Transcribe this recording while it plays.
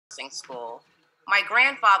nursing school, my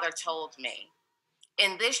grandfather told me,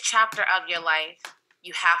 in this chapter of your life,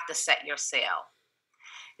 you have to set your sail.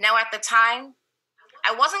 Now, at the time,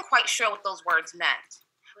 I wasn't quite sure what those words meant,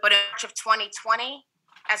 but in March of 2020,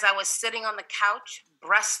 as I was sitting on the couch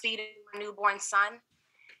breastfeeding my newborn son,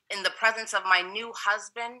 in the presence of my new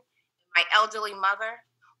husband, my elderly mother,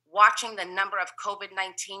 watching the number of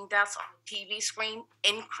COVID-19 deaths on the TV screen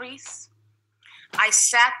increase, I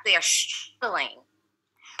sat there struggling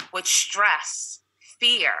with stress,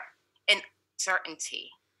 fear, and uncertainty,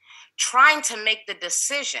 trying to make the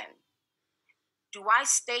decision, do I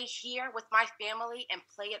stay here with my family and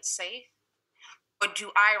play it safe? Or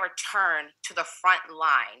do I return to the front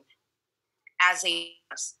line as a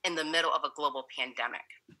nurse in the middle of a global pandemic?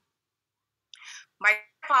 My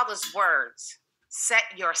father's words, set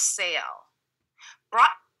your sail, brought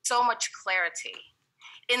so much clarity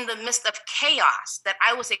in the midst of chaos that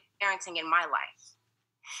I was experiencing in my life.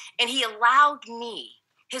 And he allowed me,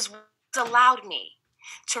 his words allowed me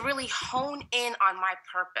to really hone in on my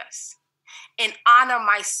purpose and honor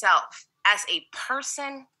myself as a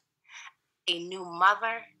person, a new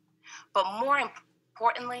mother, but more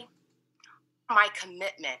importantly, my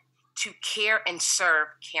commitment to care and serve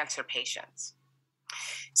cancer patients.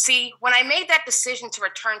 See, when I made that decision to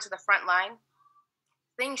return to the front line,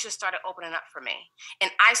 things just started opening up for me. And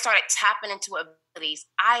I started tapping into abilities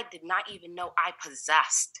I did not even know I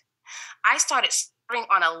possessed. I started serving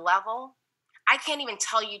on a level I can't even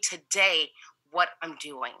tell you today what I'm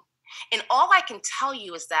doing. And all I can tell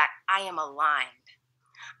you is that I am aligned.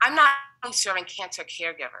 I'm not only serving cancer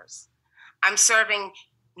caregivers, I'm serving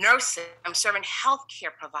nurses, I'm serving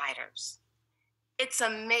healthcare providers. It's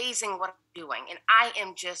amazing what I'm doing, and I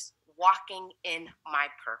am just walking in my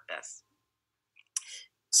purpose.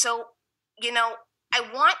 So, I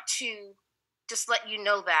want to just let you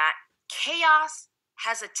know that chaos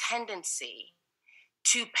has a tendency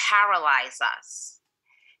to paralyze us,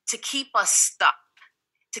 to keep us stuck,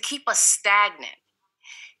 to keep us stagnant.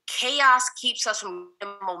 Chaos keeps us from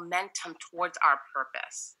momentum towards our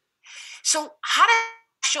purpose. So, how does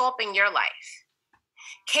it show up in your life?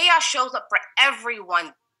 Chaos shows up for everyone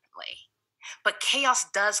differently, but chaos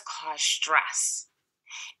does cause stress.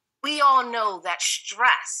 We all know that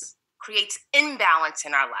stress creates imbalance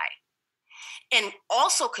in our life and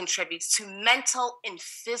also contributes to mental and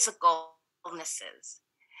physical illnesses.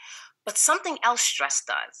 But something else stress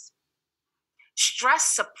does.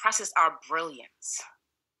 Stress suppresses our brilliance,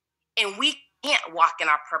 and we can't walk in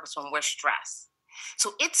our purpose when we're stressed.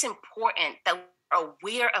 So it's important that we're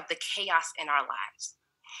aware of the chaos in our lives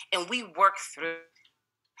and we work through it.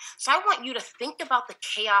 So I want you to think about the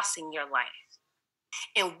chaos in your life.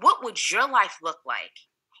 And what would your life look like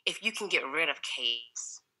if you can get rid of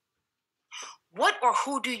chaos? What or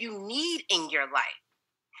who do you need in your life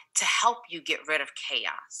to help you get rid of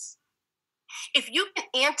chaos? If you can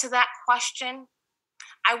answer that question,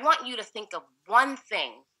 I want you to think of one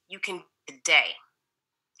thing you can do today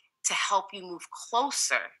to help you move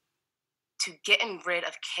closer to getting rid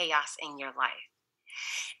of chaos in your life.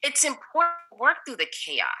 It's important to work through the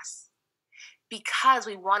chaos because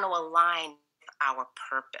we want to align with our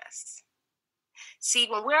purpose. See,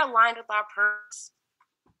 when we're aligned with our purpose,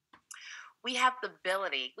 we have the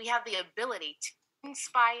ability to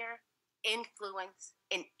inspire, influence,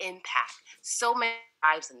 and impact so many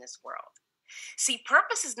lives in this world. See,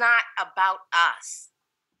 purpose is not about us.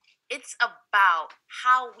 It's about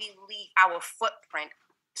how we leave our footprint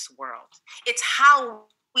in this world. It's how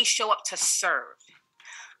we show up to serve.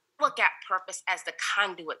 Look at purpose as the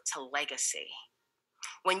conduit to legacy.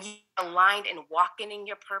 When you are aligned and walking in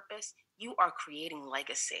your purpose, you are creating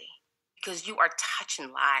legacy because you are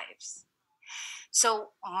touching lives. So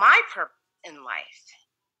my purpose in life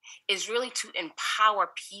is really to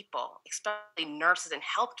empower people, especially nurses and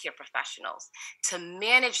healthcare professionals, to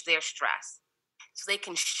manage their stress so they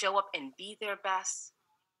can show up and be their best,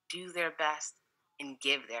 do their best, and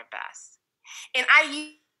give their best. And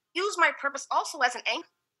I use my purpose also as an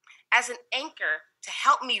anchor to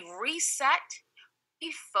help me reset,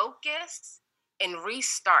 refocus, and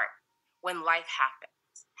restart when life happens.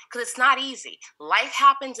 Because it's not easy. Life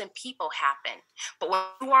happens and people happen. But when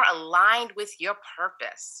you are aligned with your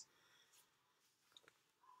purpose,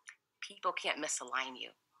 people can't misalign you.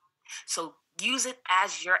 So use it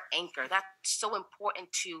as your anchor. That's so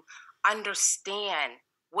important to understand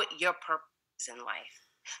what your purpose is in life.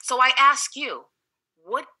 So I ask you,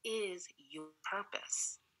 what is your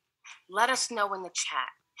purpose? Let us know in the chat.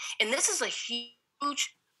 And this is a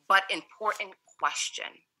huge but important question.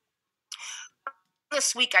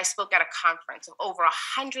 This week, I spoke at a conference of over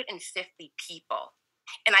 150 people.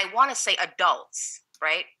 And I want to say adults,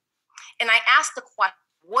 right? And I asked the question,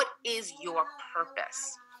 what is your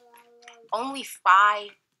purpose? Only 5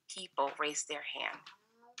 people raised their hand.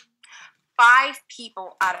 5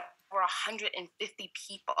 people out of over 150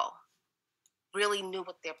 people really knew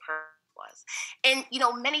what their purpose was. And,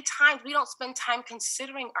 many times we don't spend time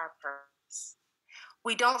considering our purpose.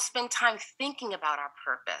 We don't spend time thinking about our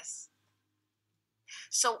purpose.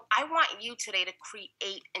 So I want you today to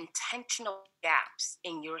create intentional gaps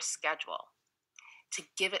in your schedule, to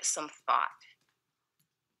give it some thought.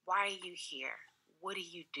 Why are you here? What are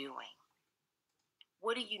you doing?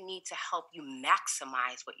 What do you need to help you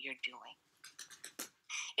maximize what you're doing?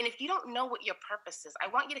 And if you don't know what your purpose is, I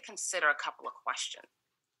want you to consider a couple of questions.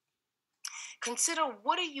 Consider,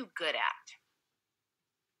 what are you good at?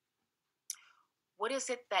 What is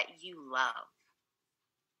it that you love?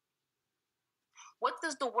 What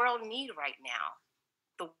does the world need right now?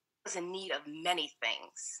 The world is in need of many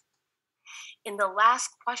things. And the last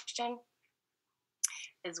question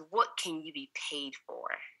is, what can you be paid for?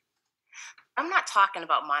 I'm not talking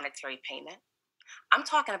about monetary payment. I'm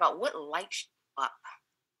talking about what lights you up.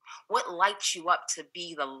 What lights you up to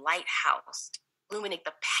be the lighthouse, illuminate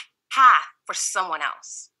the path for someone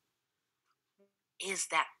else? Is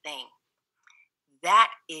that thing?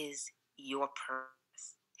 That is your purpose.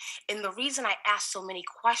 And the reason I ask so many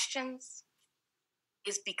questions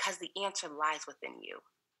is because the answer lies within you.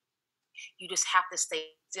 You just have to stay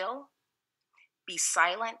still, be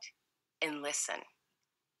silent, and listen.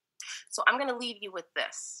 So I'm going to leave you with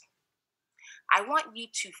this. I want you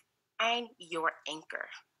to find your anchor,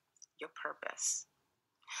 your purpose.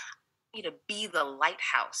 I want you to be the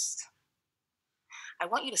lighthouse. I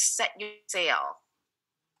want you to set your sail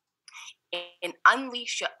and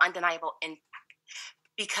unleash your undeniable impact,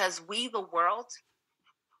 because we, the world,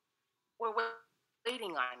 we're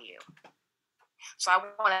waiting on you. So I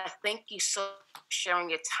want to thank you so much for sharing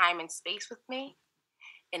your time and space with me,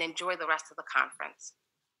 and enjoy the rest of the conference.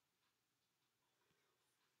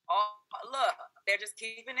 Oh, look, they're just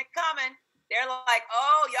keeping it coming. They're like,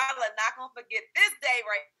 oh, y'all are not going to forget this day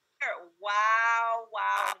right here. Wow,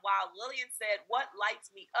 wow, wow. Lillian said, what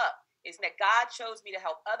lights me up is that God chose me to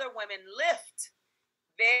help other women lift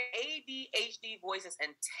their ADHD voices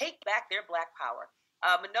and take back their Black power.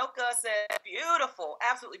 Minoka said, beautiful,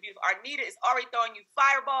 absolutely beautiful. Arnita is already throwing you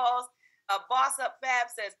fireballs. Boss Up Fab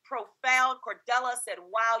says, profound. Cordella said,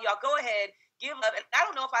 wow, y'all go ahead, give love. And I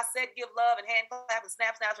don't know if I said give love and hand clap and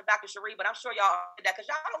snap snaps for Dr. Cherie, but I'm sure y'all did that because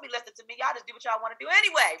y'all don't be listening to me. Y'all just do what y'all want to do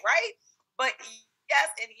anyway, right? But yes,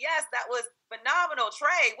 and yes, that was phenomenal.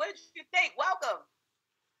 Trey, what did you think? Welcome.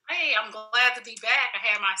 Hey, I'm glad to be back. I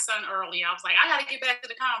had my son early. I was like, I got to get back to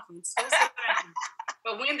the conference.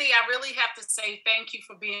 But Wendy, I really have to say thank you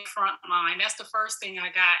for being frontline. That's the first thing I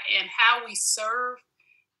got. And how we serve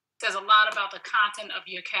says a lot about the content of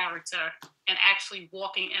your character and actually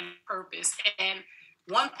walking in purpose. And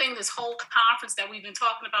one thing this whole conference that we've been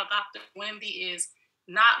talking about, Dr. Wendy, is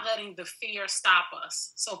not letting the fear stop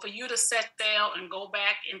us. So for you to set sail and go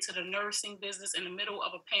back into the nursing business in the middle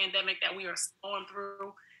of a pandemic that we are going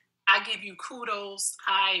through, I give you kudos.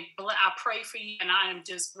 I pray for you, and I am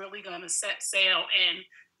just really going to set sail and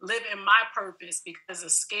live in my purpose, because it's a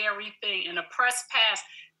scary thing. And the press pass,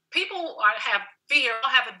 people have fear,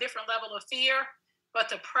 all have a different level of fear, but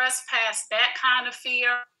to press past that kind of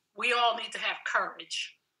fear, we all need to have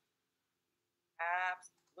courage.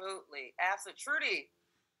 Absolutely. Absolutely. Trudy.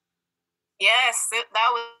 Yes, that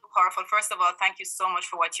was powerful. First of all, thank you so much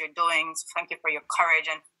for what you're doing. Thank you for your courage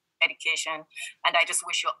and dedication. And I just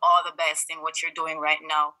wish you all the best in what you're doing right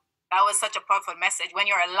now. That was such a powerful message. When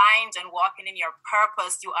you're aligned and walking in your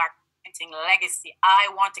purpose, you are creating legacy.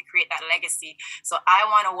 I want to create that legacy. So I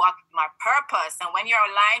want to walk in my purpose. And when you're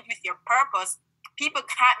aligned with your purpose, people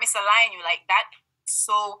can't misalign you. Like, that is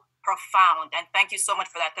so profound. And thank you so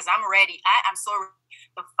much for that, because I'm ready. I am so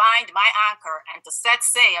ready to find my anchor and to set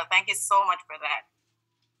sail. Thank you so much for that.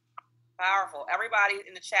 Powerful. Everybody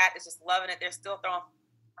in the chat is just loving it. They're still throwing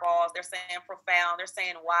balls. They're saying profound. They're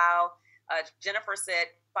saying wow. Jennifer said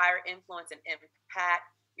fire, influence, and impact.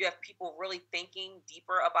 You have people really thinking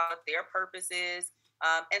deeper about what their purpose is.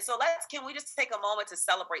 And so can we just take a moment to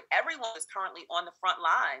celebrate everyone who's currently on the front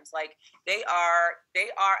lines? Like, they are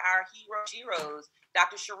our heroes.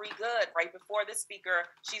 Dr. Cherie Good, right before this speaker,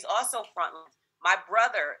 she's also front lines. My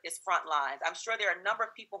brother is front lines. I'm sure there are a number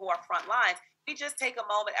of people who are front lines. We just take a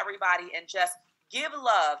moment, everybody, and just give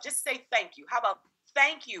love. Just say thank you. How about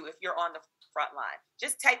thank you if you're on the front line?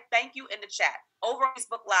 Just type thank you in the chat. Over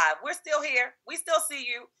Facebook Live, we're still here. We still see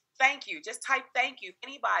you. Thank you. Just type thank you.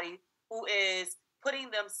 Anybody who is putting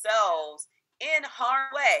themselves in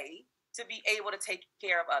harm's way to be able to take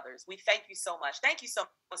care of others. We thank you so much. Thank you so much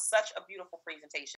for such a beautiful presentation.